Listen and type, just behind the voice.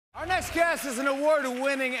Our next guest is an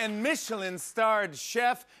award-winning and Michelin-starred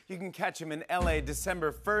chef. You can catch him in LA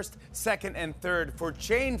December 1st, 2nd, and 3rd for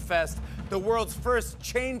ChainFest, the world's first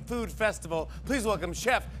chain food festival. Please welcome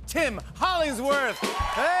Chef Tim Hollingsworth.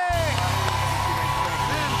 Hey!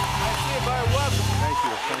 Welcome. Thank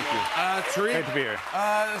you. Tariq, Great to be here.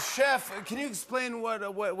 Chef, can you explain what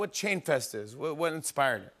ChainFest is? What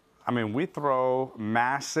inspired it? I mean, we throw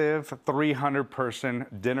massive 300-person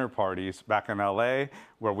dinner parties back in LA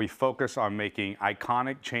where we focus on making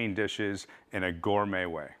iconic chain dishes in a gourmet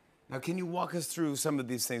way. Now, can you walk us through some of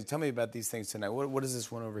these things? Tell me about these things tonight. What is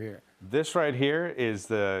this one over here? This right here is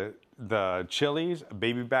the Chili's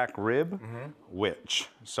baby back rib witch.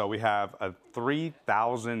 So we have a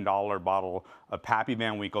 $3,000 bottle of Pappy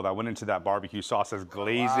Van Winkle that went into that barbecue sauce as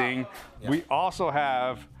glazing. Wow. Yeah. We also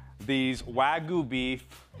have these Wagyu beef,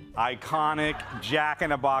 iconic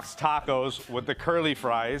Jack-in-a-Box tacos with the curly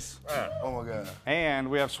fries. Oh my God. And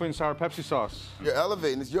we have sweet and sour Pepsi sauce. You're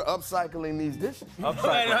elevating this. You're upcycling these dishes.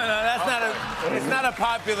 Upcycling? No, that's not a, it's not a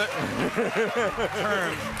popular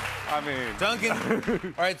term. I mean.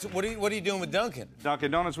 Dunkin'. All right, so what are you doing with Dunkin'?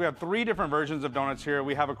 Dunkin' Donuts, we have 3 different versions of donuts here.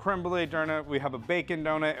 We have a creme brulee donut, we have a bacon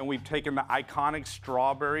donut, and we've taken the iconic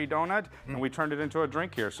strawberry donut and we turned it into a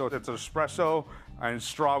drink here. So it's an espresso and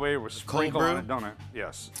strawberry with sprinkle on a donut.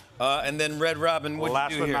 Yes. And then Red Robin, what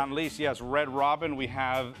last do you but here? not least, yes, Red Robin, we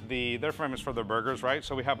have they're famous for their burgers, right?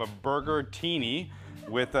 So we have a burger teeny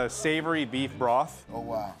with a savory beef broth. Oh,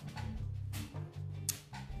 wow.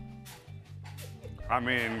 I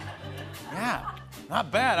mean, yeah,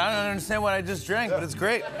 not bad. I don't understand what I just drank, but it's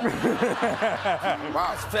great.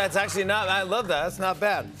 Wow, that's actually not, I love that. That's not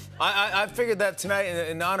bad. I figured that tonight,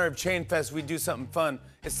 in honor of ChainFest, we'd do something fun.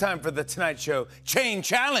 It's time for the Tonight Show Chain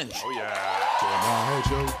Challenge. Oh,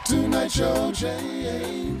 yeah. Tonight Show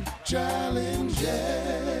Chain Challenge,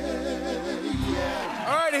 yeah.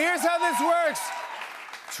 All right, here's how this works.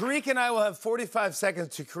 Tariq and I will have 45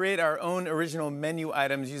 seconds to create our own original menu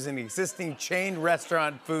items using existing chain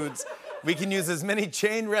restaurant foods. We can use as many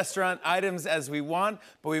chain restaurant items as we want,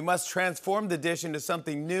 but we must transform the dish into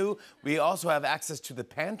something new. We also have access to the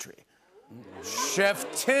pantry. Chef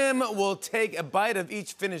Tim will take a bite of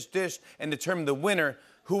each finished dish and determine the winner,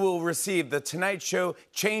 who will receive the Tonight Show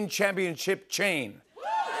Chain Championship chain.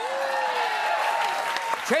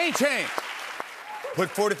 Chain. Put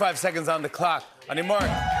 45 seconds on the clock. On your mark,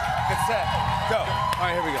 get set, go. All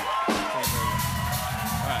right, here we go. All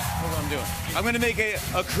right, here's what I'm doing. I'm gonna make a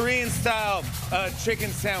Korean-style chicken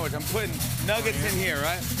sandwich. I'm putting nuggets in here,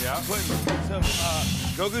 right? Yeah. I'm putting some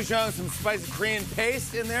gochujang, some spicy Korean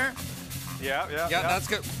paste in there. Yeah. That's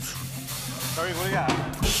good. Sorry, what do you got?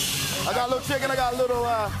 I got a little chicken. I got a little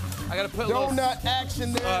I gotta put donut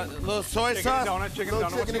action there. Little soy sauce. Chicken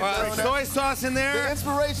donut. Soy sauce in there. The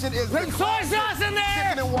inspiration is Put soy sauce in there.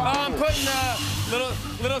 Chicken and waffle. I'm putting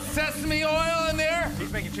little sesame oil in there.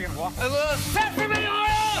 He's making chicken and waffles. A little sesame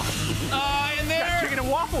oil in there. Chicken and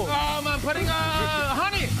waffles. I'm putting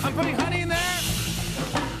honey. I'm putting honey in there.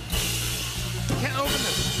 Can't open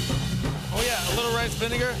this. Oh yeah, a little rice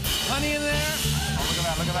vinegar. Honey in there. Oh, look at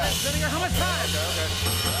that. Rice vinegar. How much time? Okay.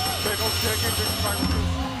 Pickles, chicken fried.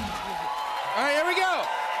 All right, here we go.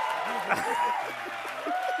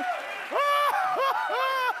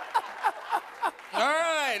 All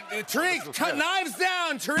right, Tariq, cut knives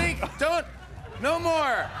down, Tariq. No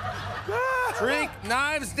more. Tariq,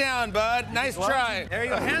 knives down, bud. Nice try. There you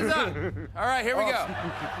go, hands up. All right, here we go.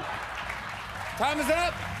 Time is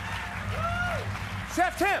up.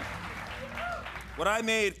 Chef Tim, what I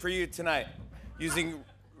made for you tonight, using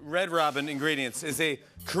Red Robin ingredients, is a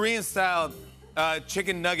Korean-style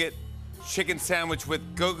chicken nugget chicken sandwich with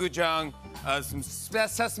gochujang, some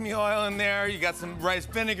sesame oil in there. You got some rice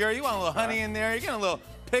vinegar. You want a little honey in there. You got a little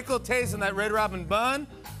pickle taste in that Red Robin bun.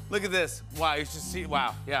 Look at this. Wow, you should see.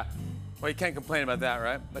 Wow, yeah. Well, you can't complain about that,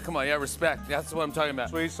 right? But come on, yeah, respect. That's what I'm talking about.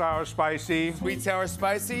 Sweet, sour, spicy. Sweet, sour,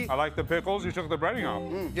 spicy. I like the pickles. You took the breading off.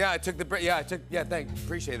 Yeah, I took the bread. Yeah, thanks.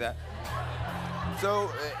 Appreciate that.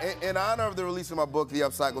 So, in honor of the release of my book, The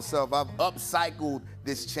Upcycled Self, I've upcycled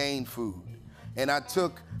this chain food. And I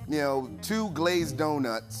took, 2 glazed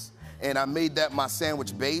donuts, and I made that my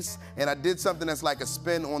sandwich base, and I did something that's like a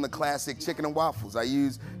spin on the classic chicken and waffles. I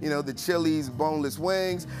used, the Chili's boneless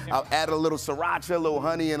wings. I added a little sriracha, a little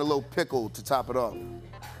honey, and a little pickle to top it off.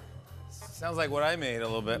 Sounds like what I made a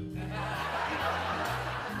little bit.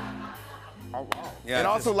 Oh, wow. Yeah, and I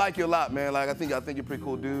also like you a lot, man. Like, I think you're a pretty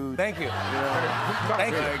cool dude. Thank you.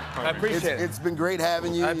 Thank you. I appreciate it. It's been great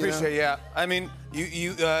having you. I appreciate it, yeah. I mean,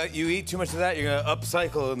 you eat too much of that, you're gonna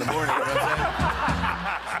upcycle in the morning. You know what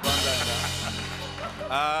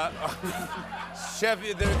I'm saying? Chef,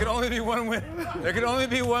 there can only be one winner. There can only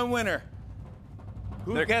be one winner.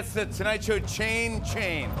 Who gets the Tonight Show chain?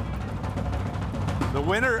 The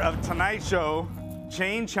winner of Tonight Show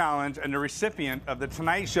Chain Challenge and the recipient of the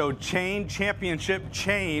Tonight Show Chain Championship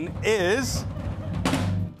chain is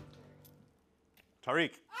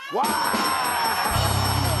Tariq. Wow!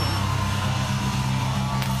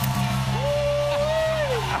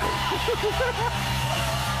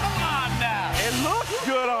 Come on now. It looks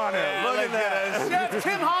good on him. Look at that. Chef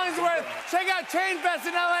Tim Hollingsworth. Check out ChainFest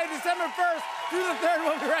in LA December 1st through the 3rd.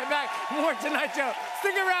 We'll be right back. More Tonight Show.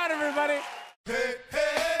 Stick around, everybody. Hey, hey.